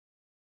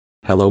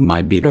Hello,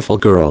 my beautiful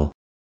girl.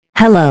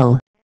 Hello.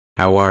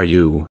 How are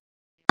you?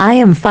 I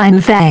am fine,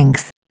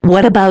 thanks.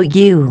 What about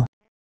you?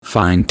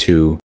 Fine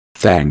too,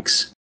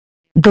 thanks.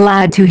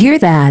 Glad to hear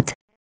that.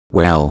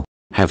 Well,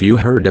 have you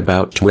heard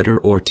about Twitter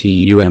or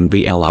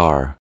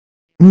TUMBLR?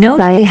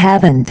 No, I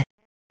haven't.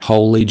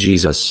 Holy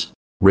Jesus,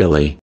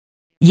 really?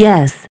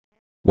 Yes.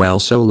 Well,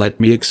 so let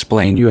me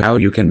explain you how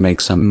you can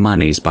make some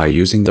monies by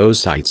using those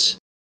sites.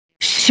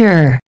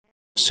 Sure.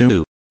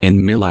 So, in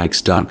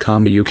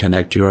MyLikes.com you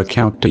connect your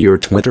account to your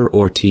Twitter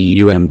or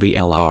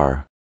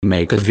TUMBLR,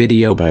 make a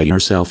video by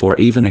yourself or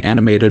even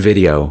animate a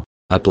video,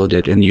 upload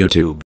it in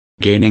YouTube,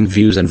 gaining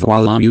views, and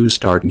voila, you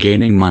start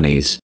gaining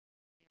monies.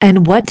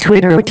 And what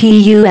Twitter or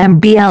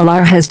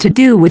TUMBLR has to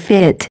do with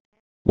it?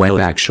 Well,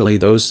 actually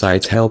those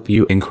sites help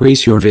you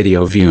increase your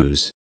video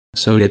views,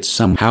 so it's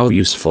somehow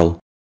useful.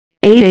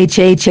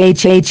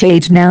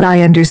 Now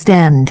I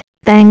understand.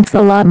 Thanks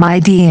a lot, my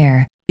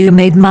dear. You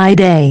made my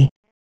day.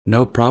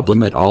 No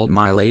problem at all,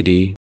 my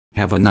lady.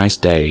 Have a nice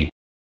day.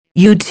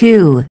 You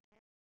too.